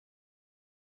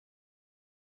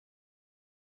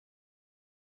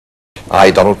I,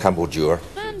 Donald Campbell-Dewar,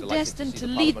 Man destined to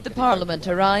lead the Parliament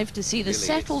arrived to see the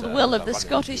settled will of the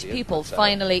Scottish people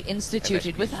finally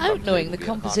instituted without knowing the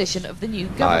composition of the new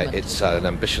government. It's an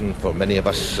ambition for many of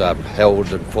us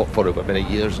held and fought for over many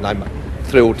years, and I'm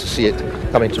thrilled to see it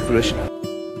coming to fruition.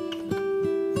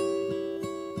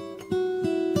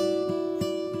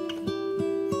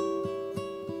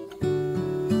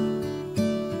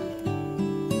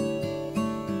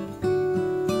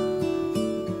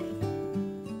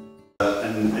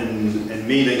 In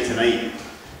May 99,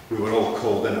 we were all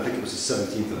called in. I think it was the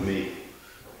 17th of May,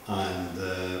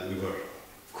 and we were,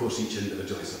 of course, each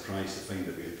individually surprised to find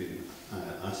that we had been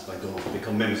asked by Donald to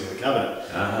become members of the cabinet.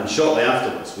 And shortly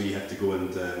afterwards, we had to go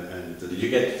and did you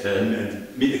get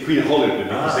and meet the Queen at Holyrood and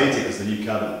be presented as the new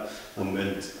cabinet.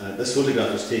 This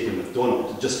photograph was taken with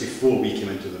Donald just before we came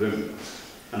into the room.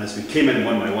 And as we came in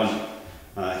one by one,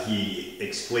 he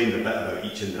explained a bit about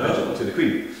each individual to the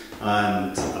Queen.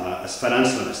 And as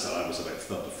Finance Minister, I was about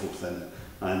third or fourth in,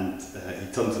 and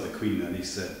he turned to the Queen and he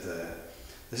said,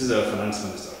 "This is our Finance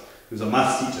Minister. He was a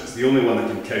maths teacher. It's the only one that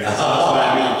can count. That's why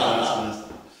I made him Finance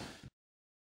Minister."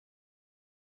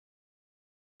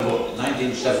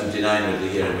 1979 was the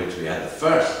year in which we had the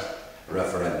first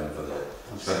referendum for the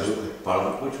Scottish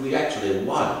Parliament, which we actually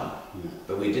won,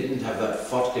 but we didn't have that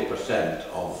 40%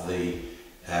 of the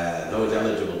those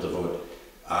eligible to vote,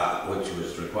 which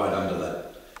was required under that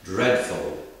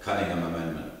dreadful Cunningham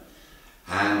Amendment.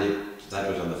 And that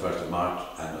was on the 1st of March,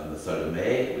 and on the 3rd of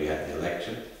May we had the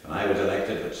election, and I was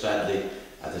elected, but sadly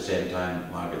at the same time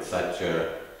Margaret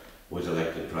Thatcher was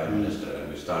elected Prime Minister,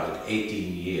 and we started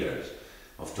 18 years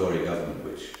of Tory government,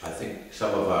 which I think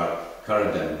some of our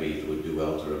current MPs would do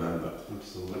well to remember.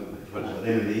 Absolutely. But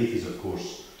then in the 80s, of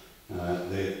course,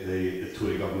 the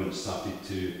Tory government started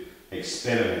to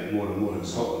experiment more and more in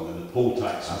Scotland, and the poll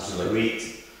tax was a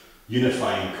great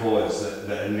unifying cause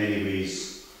that in many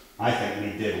ways I think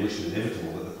made devolution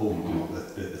inevitable.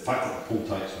 That the fact that the poll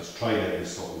tax was tried out in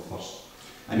Scotland first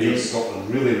made Scotland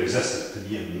really resistant to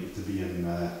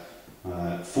being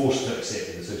forced to accept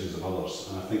the decisions of others,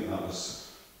 and I think that was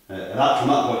from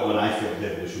that point on I felt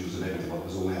devolution was inevitable. It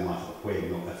was only a matter of when,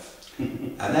 not if.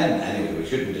 And then anyway, we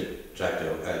shouldn't detract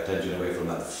attention away from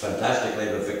that fantastic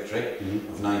Labour victory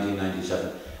of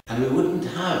 1997, and we wouldn't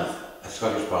have a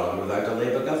Scottish Parliament without a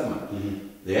Labour government.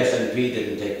 The SNP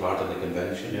didn't take part in the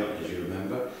convention, as you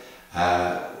remember.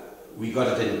 We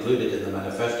got it included in the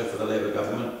manifesto for the Labour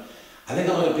government. I think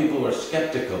a lot of people were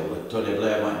sceptical that Tony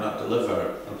Blair might not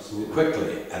deliver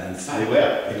quickly, and in fact,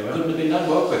 it couldn't have been done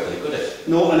more quickly, could it?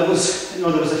 No, and there was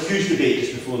a huge debate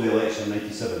just before the election in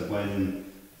 '97 when,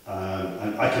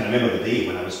 and I can remember the day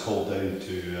when I was called down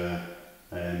to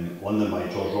London by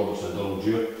George Robertson and Donald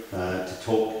Dewar to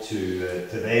talk to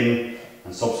them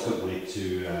and subsequently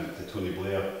to Tony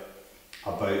Blair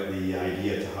about the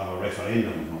idea to have a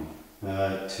referendum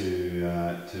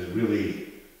to really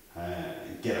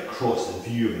get across the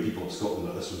view of the people of Scotland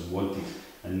that this was wanted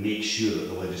and make sure that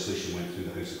the legislation went through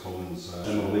the House of Commons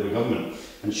under the Labour government.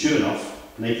 And sure enough,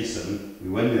 '97, we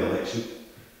win the election,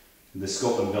 the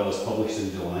Scotland Bill is published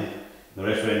in July, the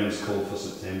referendum is called for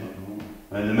September.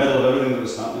 And in the middle of everything that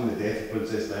was happening, the death of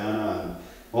Princess Diana and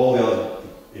all the other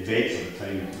events of the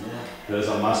time, there is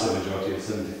a massive majority of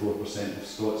 74% of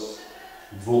Scots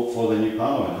vote for the new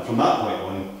Parliament. And from that point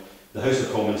on, the House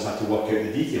of Commons had to work out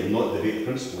the detail, not debate the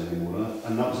principle anymore.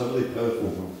 And that was a really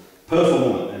powerful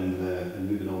moment in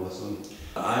moving all this on.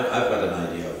 I've got an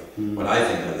idea of what I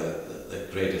think are the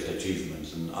greatest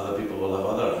achievements, and other people will have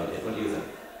other ideas. What do you think?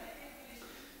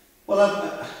 Well,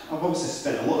 I've obviously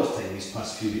spent a lot of time these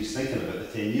past few weeks thinking about the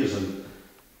 10 years, and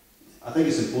I think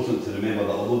it's important to remember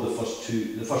that although the first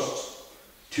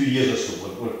two years or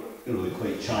so were really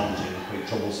quite challenging and quite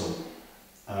troublesome,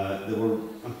 there were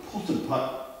important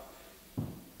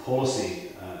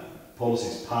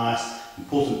policies passed,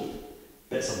 important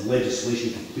bits of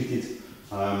legislation completed.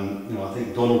 I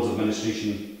think Donald's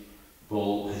administration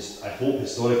will, I hope,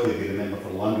 historically be remembered for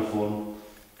land reform,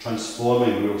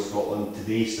 transforming rural Scotland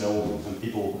today still, and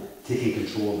people taking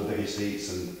control of the big estates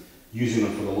and using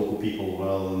them for the local people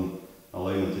rather than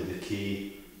allowing them to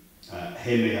decay.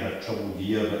 Henry had a troubled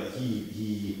year, but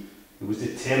he was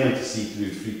determined to see through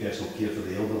free personal care for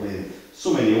the elderly, and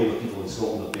so many older people in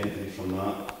Scotland have benefited from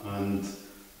that.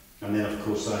 And then, of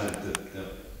course, I had the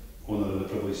honour and the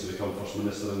privilege to become First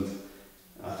Minister, and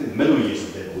I think the middle years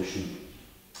of devolution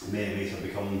in many ways have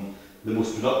become the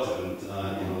most productive,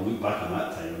 and look back on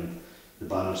that time and the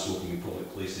banner smoking in public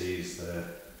places,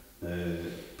 the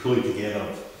pulling together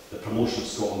of the promotion of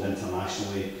Scotland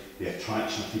internationally, the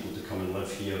attraction of people to come and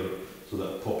live here so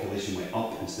that the population went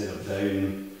up instead of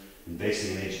down,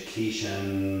 investing in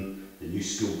education, new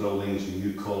school buildings,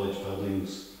 new college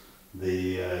buildings,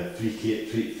 the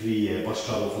free bus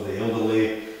travel for the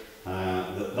elderly.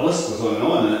 The list goes on and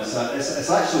on, and it's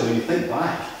actually, when you think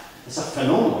back, it's a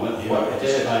phenomenon. It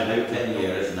is about 10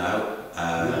 years now.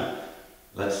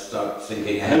 Let's start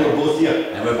thinking ahead. And we're both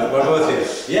here. And we're both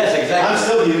here. Yes, exactly. I'm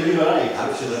still here, you are right.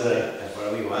 Absolutely, for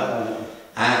a wee while.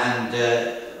 And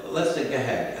let's think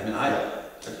ahead. I mean, I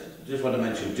just want to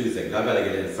mention two things. I better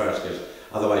get in first, because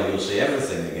otherwise you'll see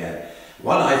everything again.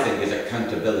 One, I think, is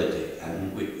accountability,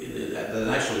 and the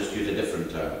nationalists use a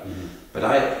different term. But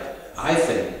I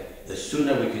think the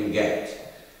sooner we can get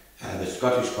the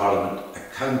Scottish Parliament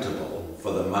accountable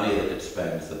for the money that it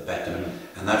spends, the better.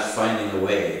 And that's finding a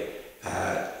way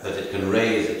that it can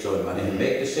raise its own money and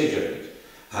make decisions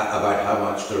about how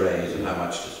much to raise and how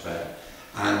much to spend.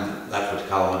 And that's what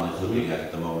Calvin is looking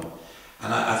at the moment.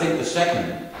 And I think the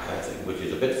second thing, which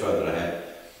is a bit further ahead,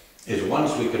 is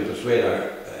once we can persuade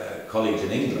our colleagues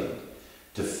in England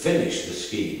to finish the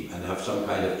scheme and have some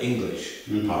kind of English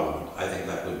Parliament, I think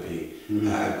that would be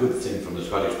a good thing from the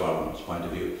Scottish Parliament's point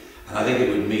of view. And I think it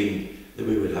would mean that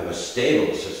we would have a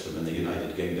stable system in the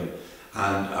United Kingdom,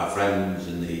 and our friends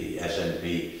in the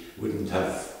SNP wouldn't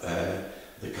have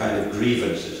the kind of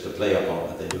grievances to play upon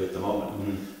that they do at the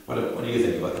moment. What do you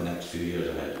think about the next few years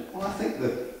ahead? Well, I think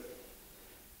that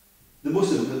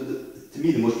to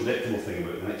me, the most predictable thing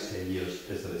about the next 10 years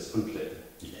is that it's unpredictable.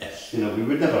 Yes. You know, we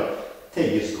would never,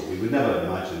 10 years ago, we would never have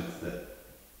imagined that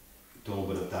Donald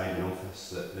would have died in office,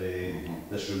 that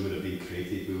this room would have been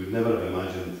created. We would never have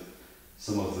imagined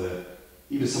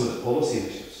even some of the policy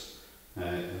initiatives.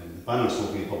 The ban on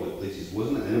smoking in public places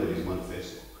wasn't in anybody's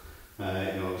manifesto.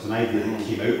 It was an idea that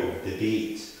came out of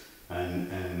debate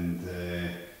and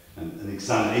an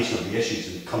examination of the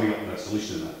issues and coming up with a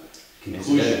solution and a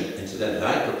conclusion. Incidentally,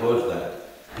 I proposed that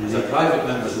as a private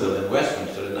member's bill in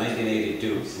Westminster in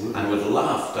 1982. Absolutely. And was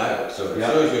laughed out. So it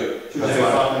shows you how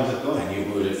far things have gone. And you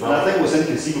moved it forward. And I think what's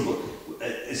inconceivable,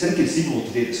 it's inconceivable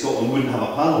today that Scotland wouldn't have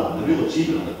a parliament. The real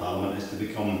achievement of the parliament is to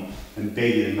become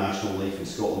embedded in national life in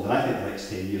Scotland. And I think the next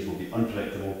 10 years will be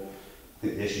unpredictable. I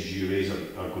think the issues you raise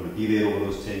are going to be there over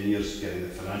those 10 years, getting the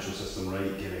financial system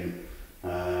right, getting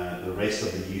the rest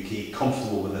of the UK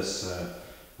comfortable with this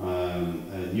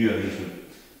new arrangement.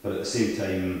 But at the same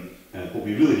time, what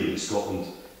we really need in Scotland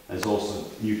is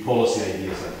also new policy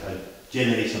ideas, a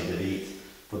generation of debate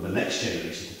for the next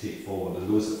generation to take forward, and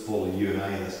those that follow you and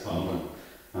I in this Parliament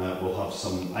will have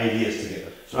some ideas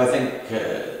together. So I think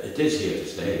it is here to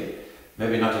stay,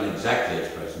 maybe not in exactly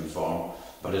its present form,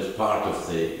 but as part of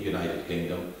the United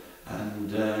Kingdom,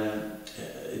 and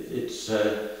it's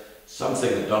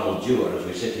something that Donald Dewar, as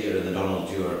we sit here in the Donald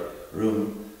Dewar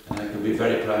room, and I could be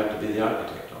very proud to be the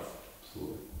architect of.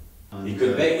 Absolutely. He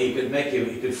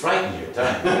could frighten you at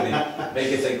times, make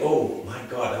you think, oh my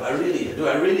God, do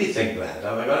I really think that?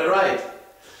 Have I got it right?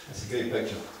 That's a great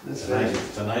picture. It's nice.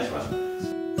 It's a nice one.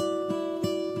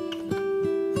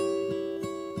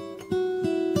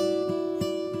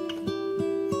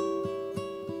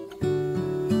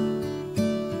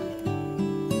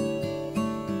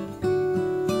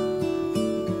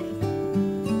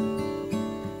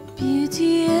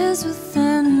 Beauty is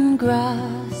within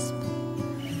grasp.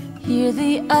 Hear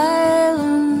the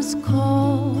islands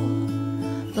call.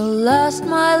 The last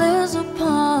mile is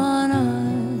upon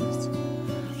us.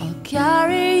 I'll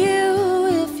carry you